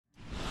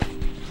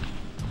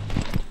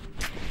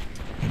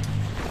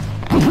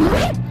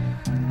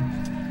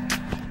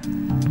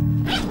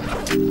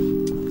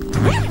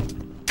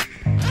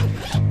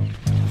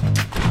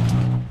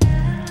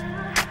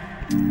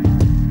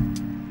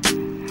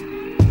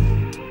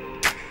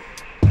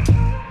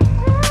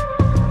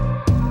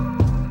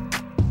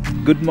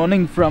Good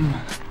morning from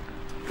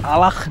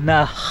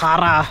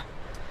Alachnaharra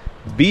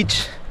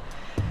beach.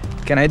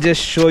 Can I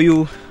just show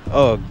you?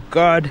 Oh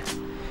god,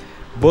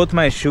 both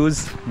my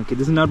shoes. Okay,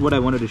 this is not what I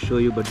wanted to show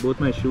you, but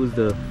both my shoes,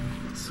 the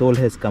sole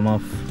has come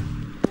off.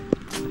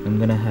 I'm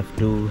gonna have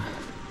to,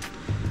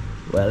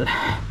 well,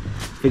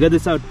 figure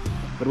this out.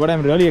 But what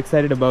I'm really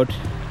excited about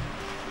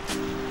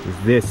is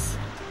this.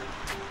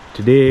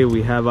 Today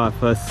we have our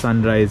first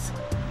sunrise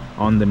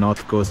on the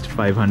North Coast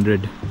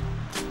 500.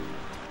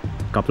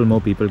 Couple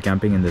more people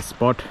camping in this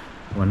spot.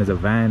 One is a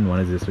van, one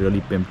is this really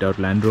pimped out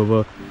Land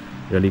Rover.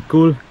 Really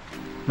cool.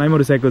 My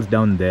motorcycle's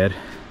down there.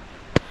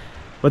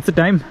 What's the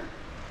time?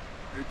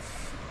 It's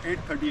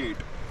 8:38.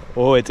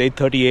 Oh, it's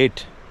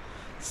 8:38.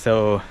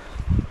 So,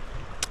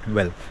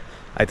 well,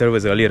 I thought it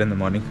was earlier in the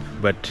morning,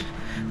 but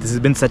this has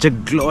been such a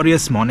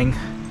glorious morning.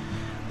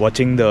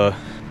 Watching the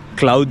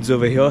clouds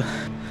over here.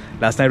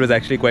 Last night was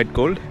actually quite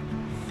cold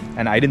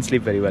and I didn't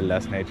sleep very well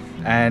last night.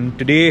 And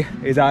today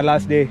is our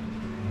last day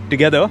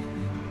together.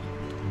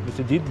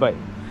 Mr. Jeet Bhai,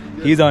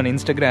 he's on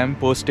Instagram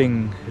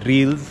posting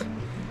reels,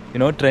 you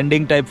know,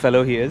 trending type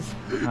fellow he is.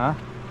 Huh?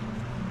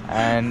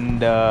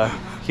 And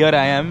here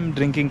I am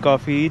drinking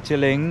coffee,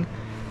 chilling,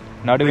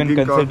 not even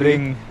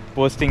considering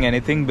posting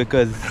anything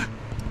because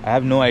I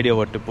have no idea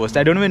what to post.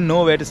 I don't even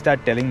know where to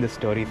start telling the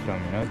story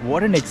from, you know.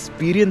 What an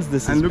experience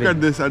this has been.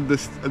 And look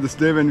at this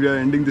day when we are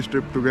ending this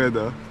trip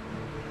together.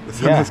 The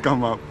sun has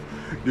come up.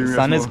 The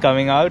sun is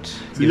coming out.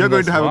 So you're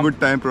going to have a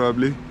good time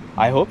probably.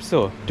 I hope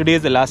so. Today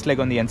is the last leg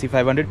on the NC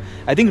 500.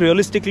 I think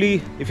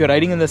realistically, if you're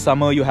riding in the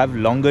summer, you have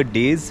longer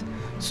days.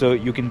 So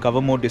you can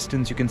cover more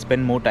distance, you can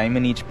spend more time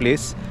in each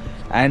place.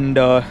 And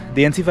the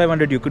NC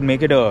 500, you could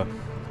make it a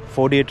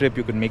 4-day trip,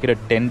 you could make it a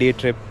 10-day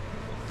trip.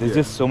 There's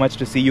just so much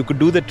to see. You could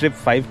do the trip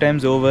 5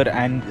 times over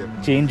and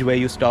change where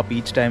you stop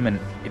each time, and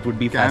it would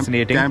be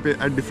fascinating. Camp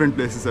at different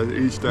places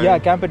each time. Yeah,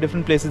 camp at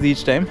different places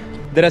each time.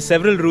 There are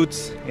several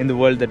routes in the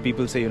world that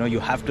people say, you know, you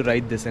have to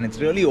ride this, and it's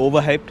really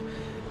overhyped.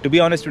 To be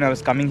honest, when I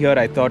was coming here,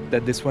 I thought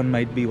that this one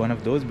might be one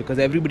of those because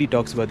everybody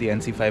talks about the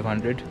NC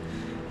 500.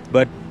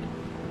 But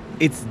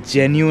it's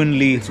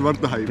genuinely worth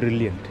the hype.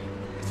 Brilliant.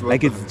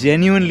 It's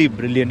genuinely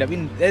brilliant. I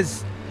mean,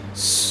 there's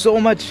so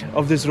much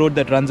of this road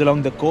that runs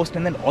along the coast,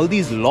 and then all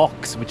these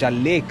locks, which are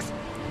lakes.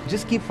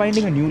 Just keep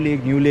finding a new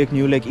lake, new lake,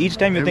 new lake. Each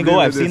time you think, oh,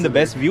 I've seen the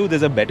best view,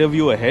 there's a better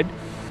view ahead.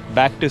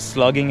 Back to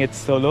slogging it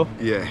solo.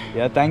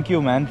 Yeah, thank you,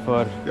 man,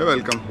 for you're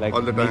welcome. Like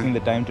all the time. Making the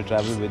time to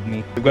travel with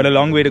me. We've got a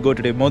long way to go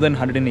today, more than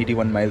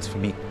 181 miles for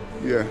me.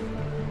 Yeah,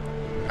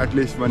 at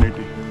least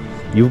 180.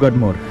 You've got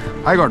more.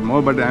 I got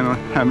more, but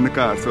I'm in the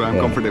car, so I'm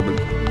comfortable.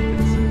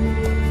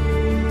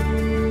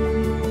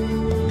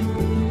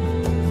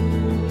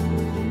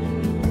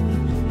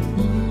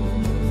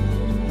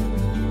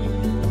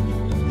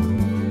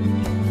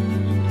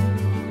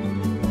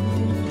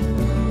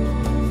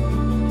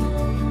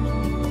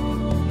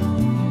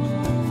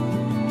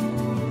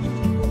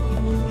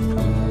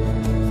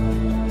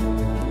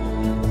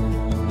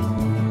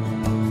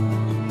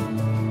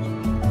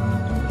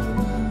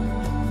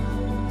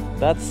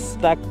 That's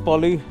Stack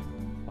Polly,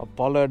 or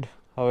Pollard,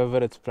 however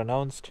it's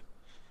pronounced.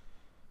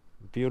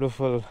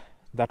 Beautiful.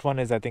 That one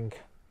is, I think,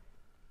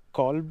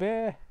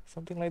 Colbe,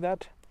 something like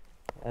that.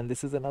 And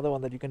this is another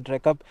one that you can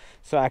trek up.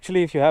 So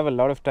actually, if you have a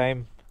lot of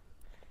time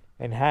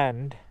in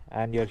hand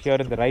and you're here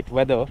in the right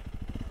weather,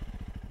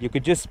 you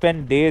could just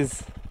spend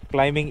days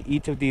climbing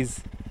each of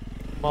these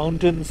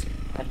mountains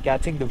and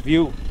catching the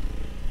view.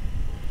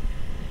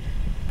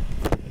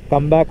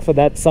 Come back for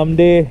that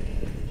someday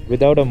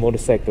without a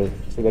motorcycle,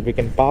 so that we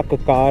can park a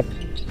car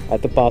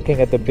at the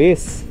parking at the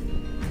base,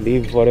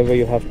 leave whatever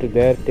you have to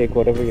there, take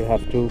whatever you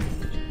have to.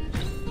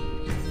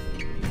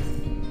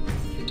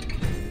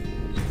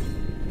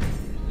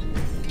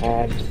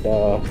 And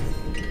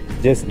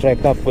just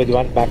trek up with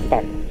one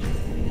backpack,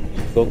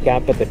 go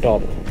camp at the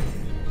top.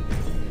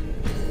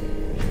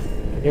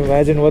 Can you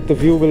imagine what the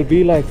view will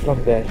be like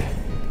from there?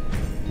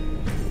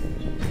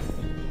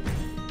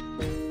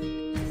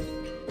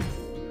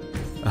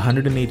 A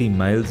 180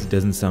 miles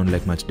doesn't sound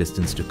like much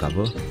distance to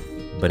cover,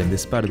 but in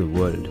this part of the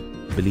world,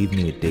 believe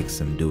me, it takes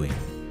some doing,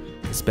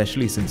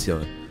 especially since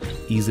you're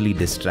easily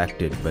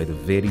distracted by the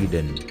varied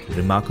and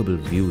remarkable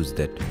views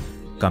that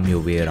come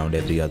your way around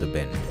every other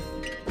bend.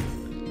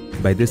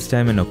 By this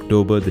time in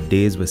October, the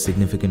days were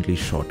significantly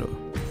shorter,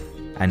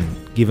 and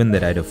given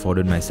that I'd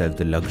afforded myself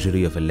the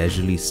luxury of a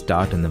leisurely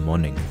start in the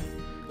morning,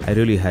 I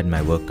really had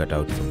my work cut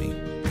out for me.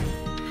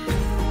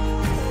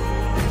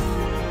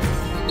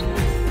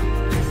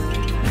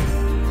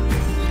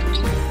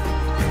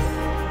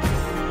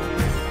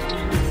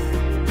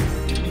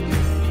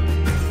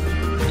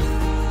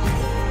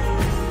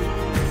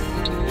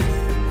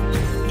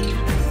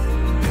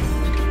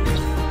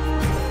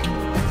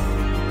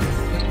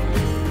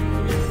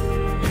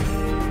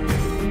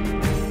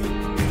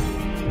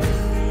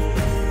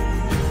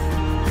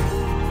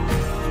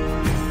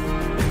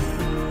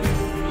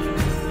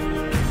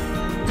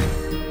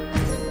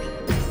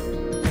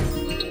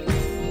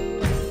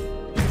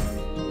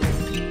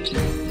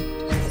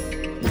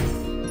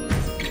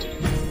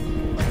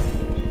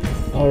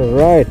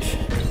 Alright.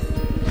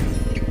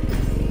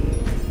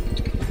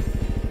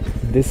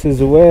 This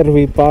is where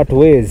we part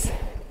ways.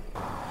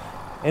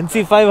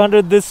 NC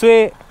 500 this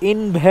way,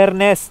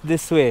 Inverness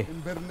this way.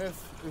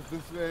 Inverness is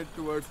this way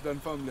towards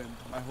Dunfermline,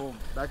 my home.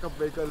 Backup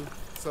vehicle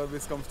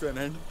service comes to an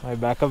end. My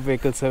backup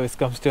vehicle service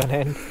comes to an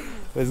end.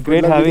 It was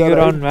great having you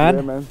around, man.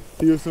 Yeah, man.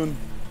 See you soon.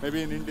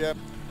 Maybe in India.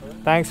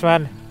 Thanks,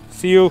 man.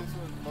 See you.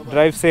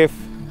 Drive safe.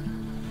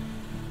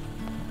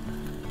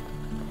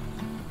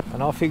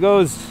 And off he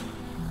goes.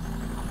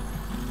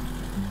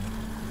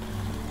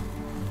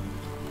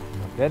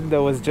 Then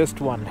there was just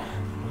one.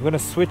 I'm gonna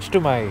switch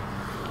to my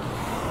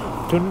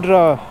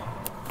Tundra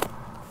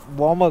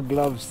warmer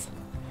gloves.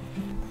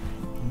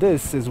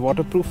 This is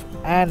waterproof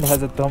and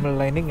has a thermal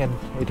lining, and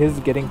it is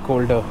getting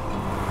colder.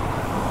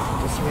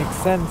 Just makes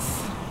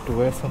sense to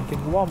wear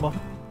something warmer.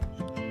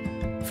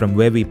 From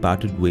where we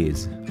parted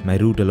ways, my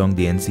route along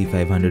the NC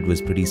 500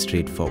 was pretty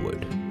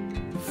straightforward.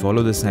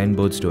 Follow the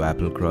signboards to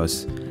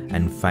Applecross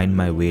and find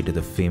my way to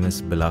the famous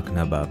Bealach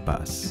Na Ba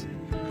Pass.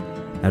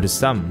 Now to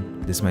some,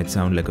 this might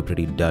sound like a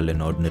pretty dull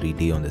and ordinary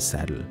day on the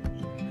saddle.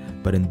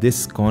 But in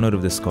this corner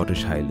of the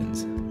Scottish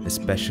Highlands,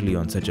 especially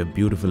on such a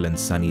beautiful and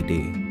sunny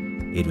day,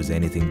 it was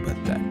anything but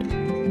that.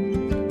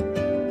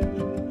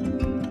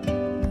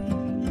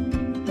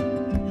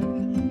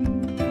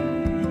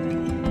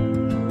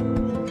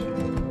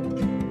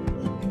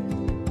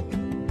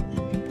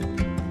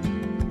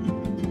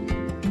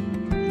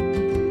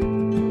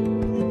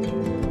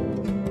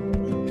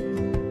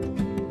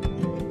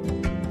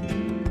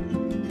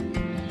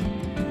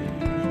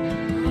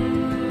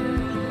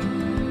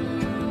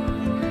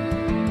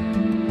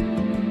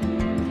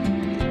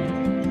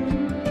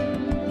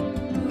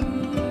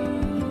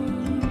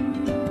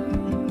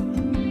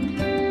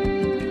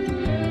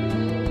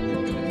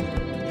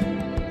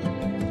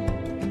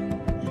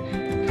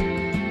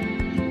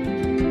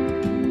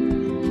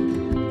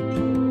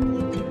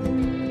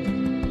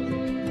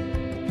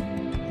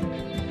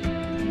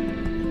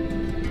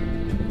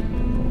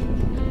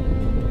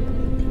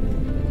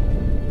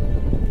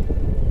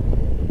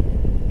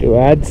 To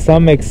add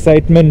some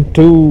excitement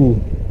to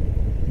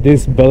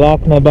this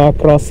Bealach Na Ba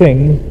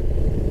crossing,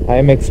 I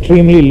am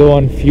extremely low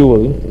on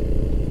fuel.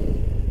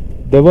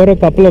 There were a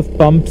couple of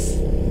pumps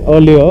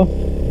earlier,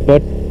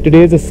 but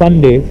today is a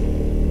Sunday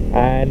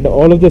and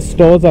all of the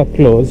stores are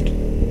closed,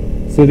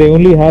 so they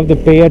only have the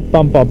pay at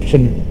pump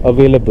option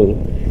available.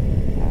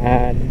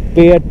 And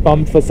pay at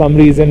pump, for some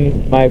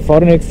reason, my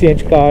foreign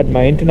exchange card,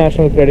 my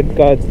international credit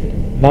cards,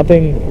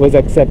 nothing was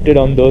accepted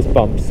on those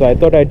pumps. So I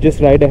thought I'd just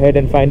ride ahead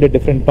and find a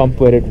different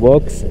pump where it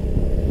works,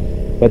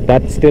 but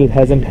that still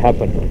hasn't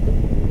happened.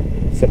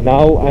 So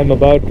now I'm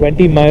about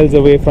 20 miles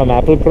away from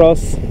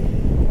Applecross,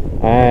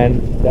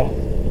 and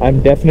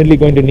I'm definitely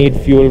going to need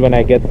fuel when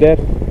I get there.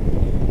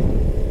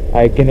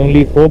 I can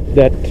only hope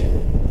that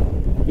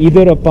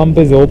either a pump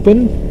is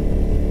open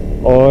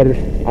or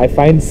I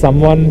find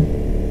someone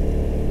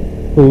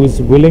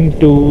who's willing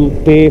to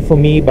pay for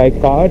me by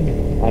card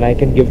and I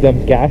can give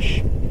them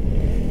cash.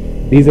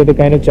 These are the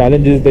kind of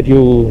challenges that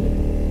you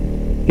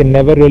can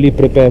never really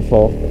prepare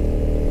for.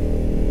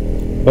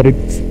 But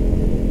it's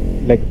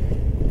like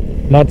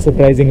not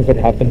surprising if it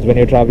happens when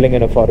you're traveling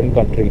in a foreign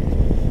country.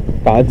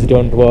 Cards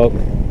don't work,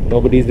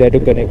 nobody's there to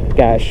connect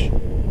cash.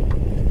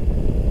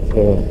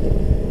 So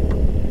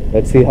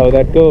let's see how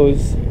that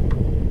goes.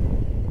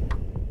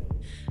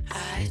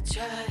 I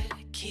try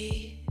to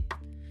keep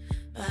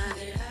my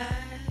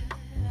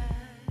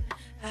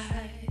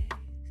eyes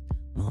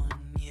on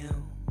you.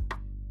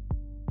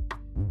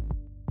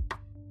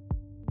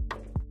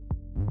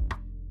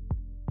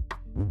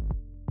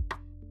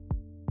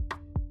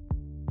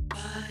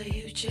 But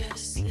you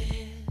just slip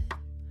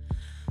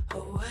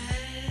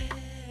away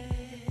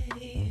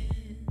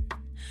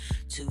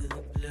into the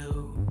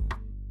blue.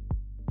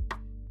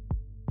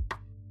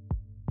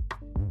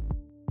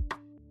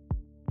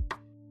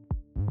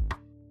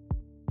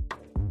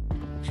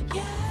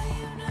 Yeah,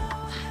 you know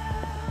how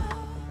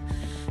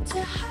to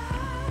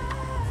hide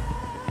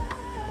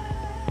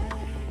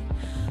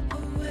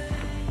away.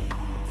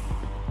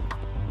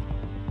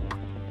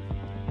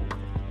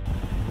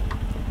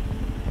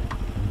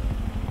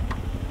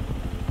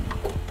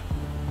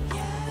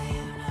 Yeah,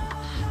 you know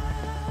how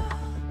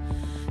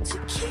to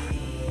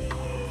keep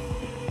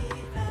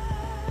out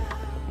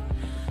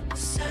of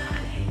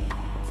sight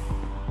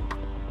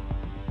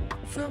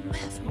from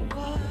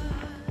everyone,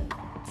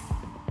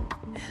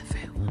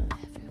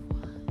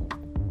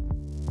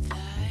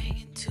 flying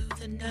into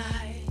the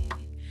night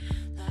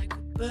like a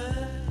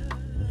bird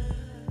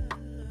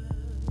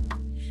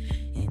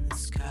in the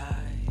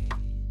sky.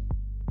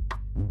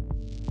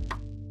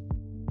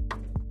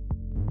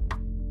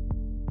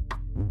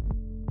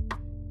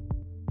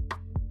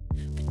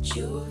 But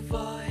you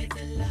avoid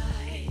the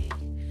light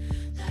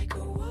like a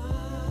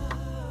wolf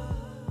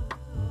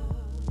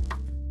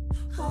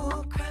who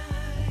cries.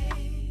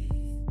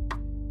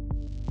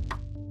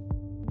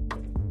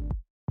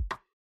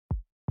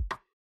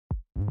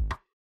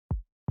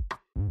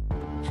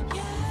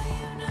 Yeah,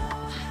 you know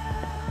how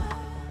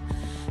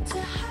to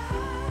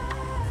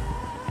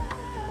hide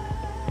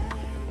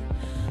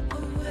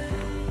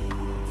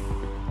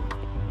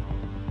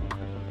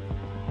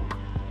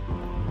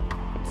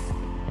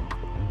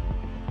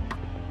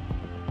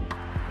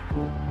Yeah,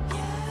 you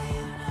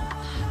know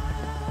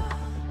how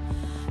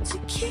to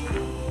keep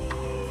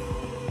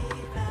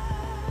out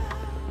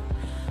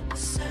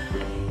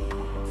aside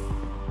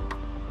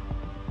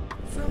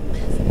from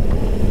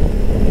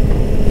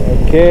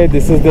Okay,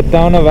 this is the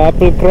town of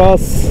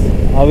Applecross.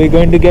 Are we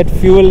going to get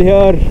fuel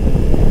here?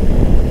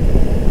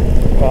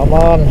 Come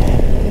on.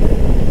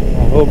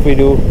 I hope we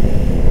do.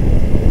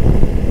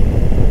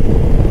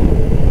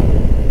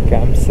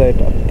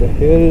 Campsite up the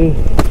hill.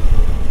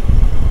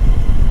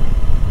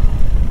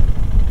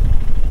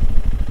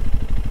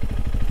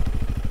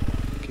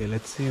 Okay,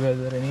 let's see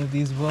whether any of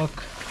these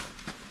work.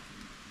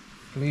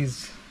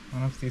 Please,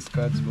 one of these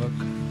cards work.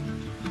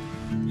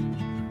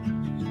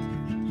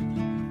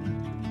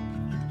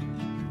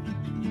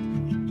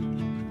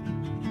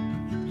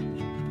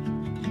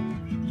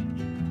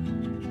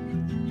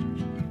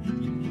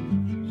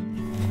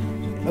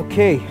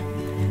 Okay,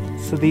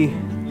 so the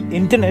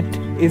internet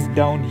is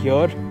down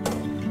here,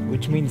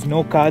 which means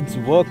no cards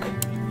work,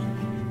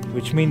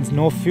 which means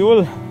no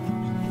fuel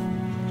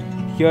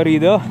here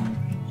either.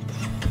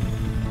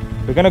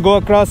 We're gonna go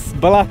across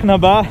Bealach Na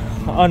Ba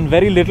on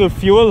very little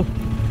fuel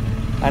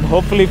and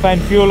hopefully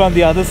find fuel on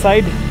the other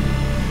side.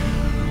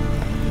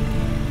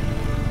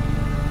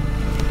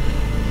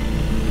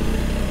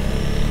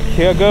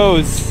 Here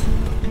goes.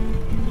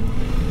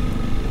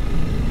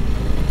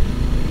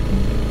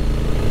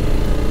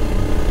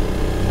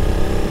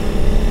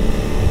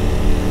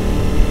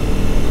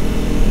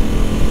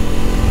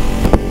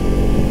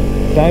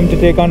 Time to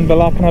take on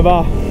Bealach Na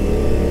Ba.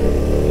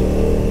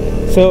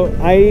 So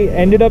I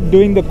ended up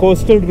doing the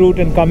coastal route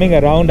and coming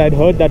around. I'd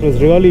heard that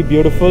was really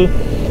beautiful.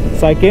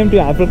 So I came to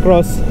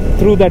Applecross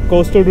through that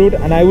coastal route,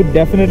 and I would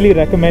definitely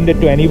recommend it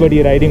to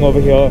anybody riding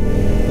over here.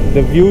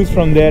 The views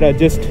from there are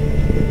just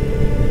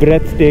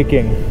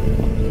breathtaking.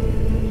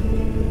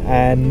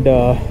 And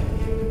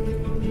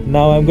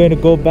now I'm going to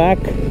go back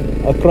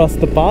across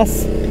the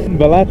pass.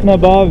 Bealach Na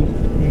Ba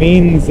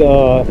means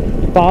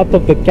path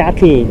of the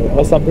cattle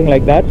or something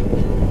like that,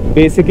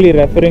 basically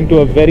referring to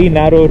a very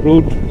narrow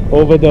route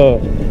over the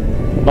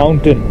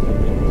mountain.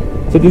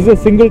 So this is a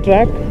single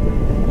track.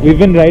 We've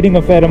been riding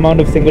a fair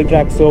amount of single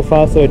tracks so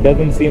far, so it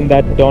doesn't seem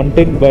that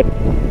daunting, but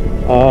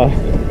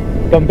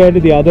compared to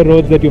the other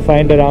roads that you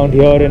find around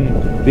here in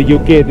the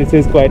UK, this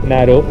is quite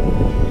narrow.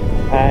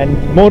 And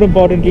more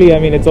importantly, I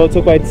mean, it's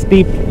also quite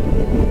steep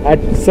at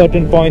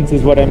certain points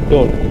is what I'm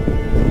told,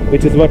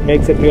 which is what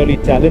makes it really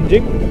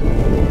challenging.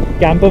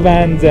 Camper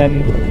vans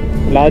and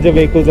larger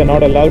vehicles are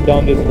not allowed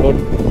down this road.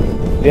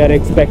 They are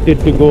expected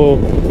to go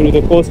through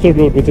the coastal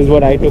route, which is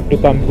what I took to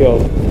come here.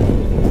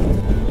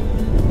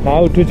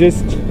 Now to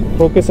just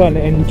focus on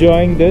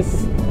enjoying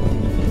this,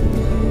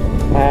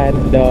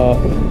 and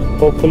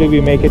hopefully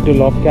we make it to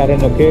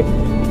Lochcarron, okay?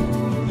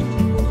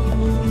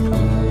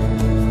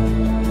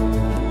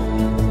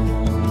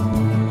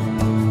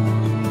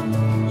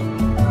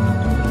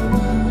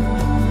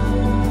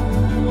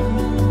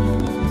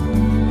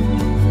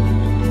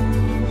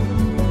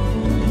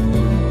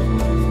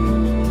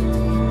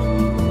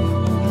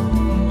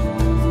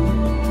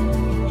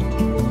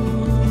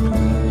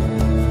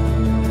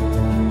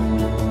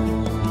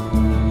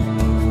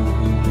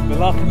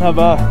 Bealach Na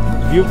Ba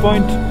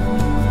viewpoint.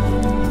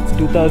 It's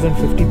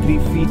 2053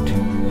 feet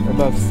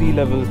above sea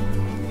level.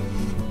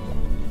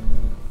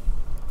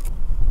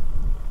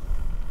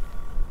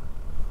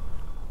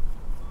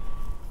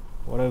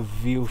 What a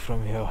view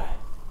from here.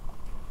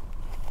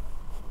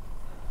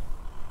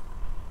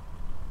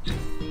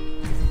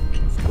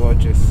 It's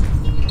gorgeous.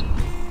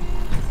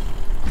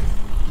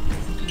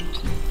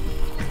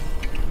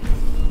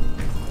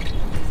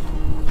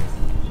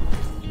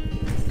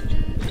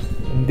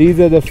 These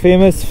are the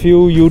famous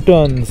few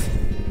U-turns.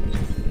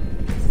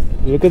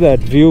 Look at that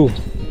view.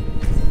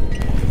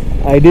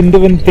 I didn't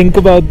even think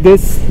about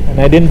this and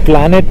I didn't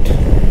plan it,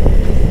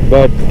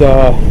 but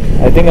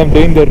I think I'm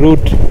doing the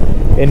route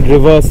in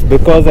reverse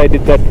because I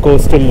did that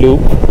coastal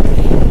loop.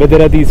 But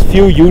there are these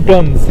few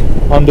U-turns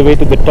on the way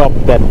to the top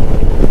that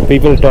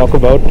people talk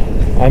about.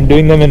 I'm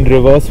doing them in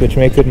reverse, which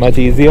makes it much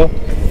easier.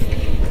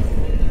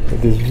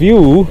 But this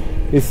view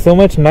is so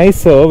much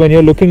nicer when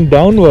you're looking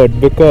downward,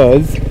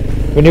 because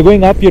when you're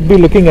going up, you'd be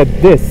looking at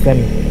this,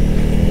 and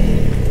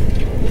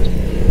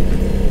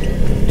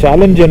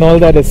challenge and all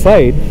that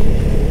aside,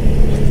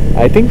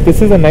 I think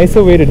this is a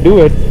nicer way to do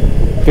it,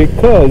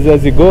 because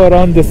as you go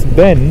around this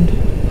bend,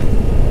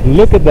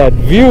 look at that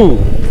view.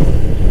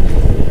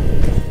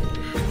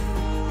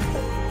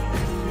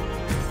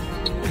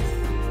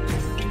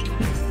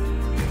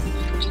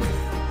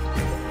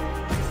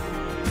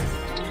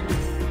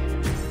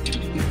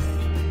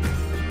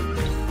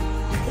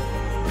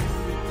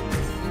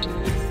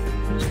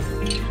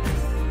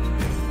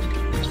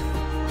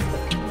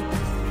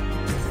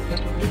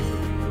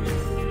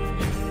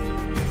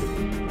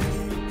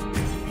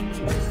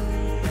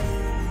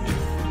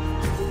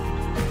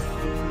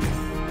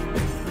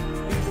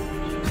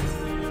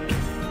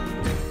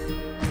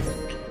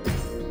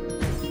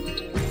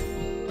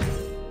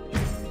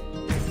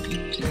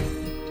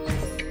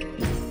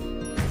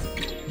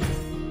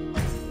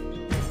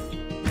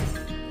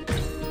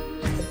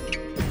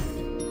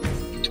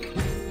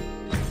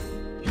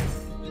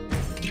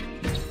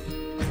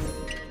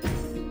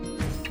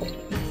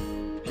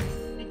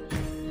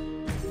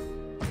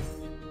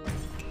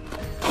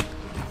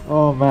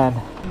 Oh man,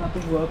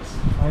 nothing works.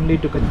 Finally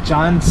took a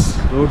chance.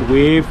 Rode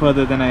way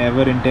further than I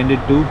ever intended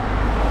to.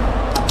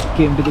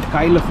 Came to the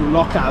Kyle of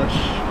LUGGAGE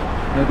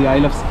near the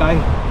Isle of Skye.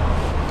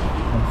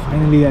 And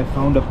finally I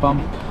found a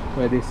pump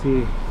where they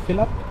say fill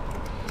up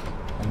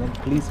and then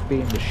please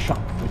pay in the shop,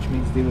 which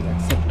means they will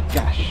accept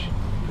cash.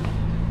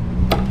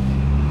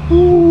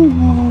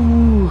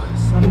 Ooh,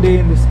 Sunday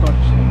in the Scottish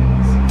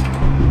Highlands.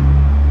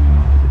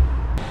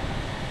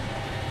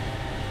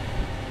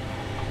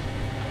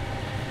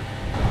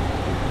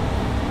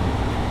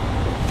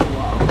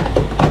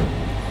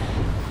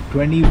 Wow.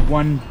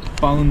 21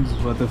 pounds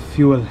worth of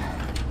fuel.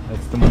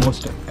 That's the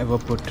most I've ever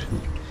put.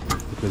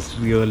 It was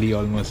really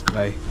almost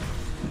dry.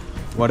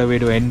 What a way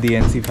to end the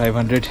NC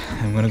 500.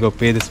 I'm gonna go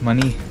pay this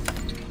money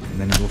and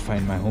then go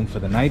find my home for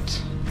the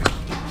night.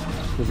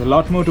 There's a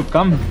lot more to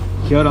come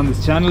here on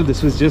this channel.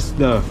 This was just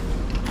the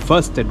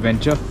first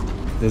adventure.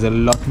 There's a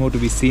lot more to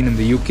be seen in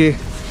the UK.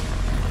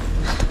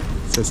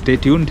 So stay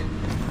tuned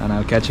and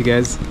I'll catch you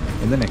guys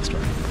in the next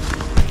one.